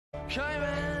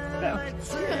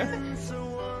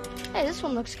Hey, this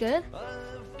one looks good.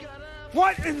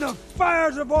 What in the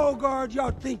fires of Olgard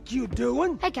y'all think you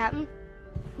doing? Hey, Captain.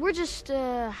 We're just,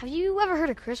 have you ever heard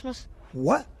of Christmas?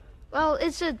 What? Well,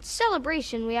 it's a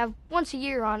celebration we have once a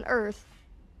year on Earth,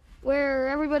 where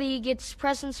everybody gets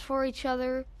presents for each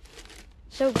other.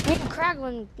 So me and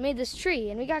Kraglin made this tree,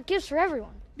 and we got gifts for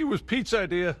everyone. It was Pete's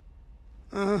idea.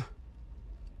 And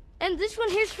this one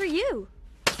here's for you.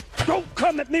 Don't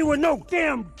come at me with no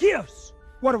damn gifts!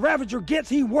 What a Ravager gets,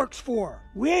 he works for.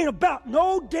 We ain't about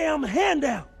no damn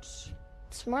handouts.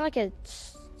 It's more like a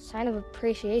sign of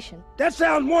appreciation. That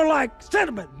sounds more like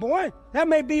sentiment, boy. That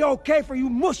may be okay for you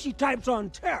mushy types on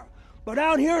Terra, but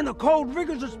out here in the cold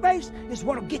rigors of space is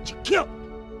what'll get you killed.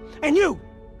 And you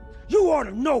ought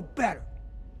to know better.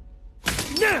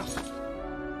 Now,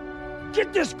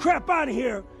 get this crap out of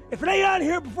here. If it ain't out of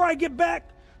here before I get back,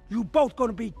 you both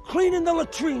gonna be cleaning the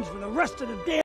latrines for the rest of the day.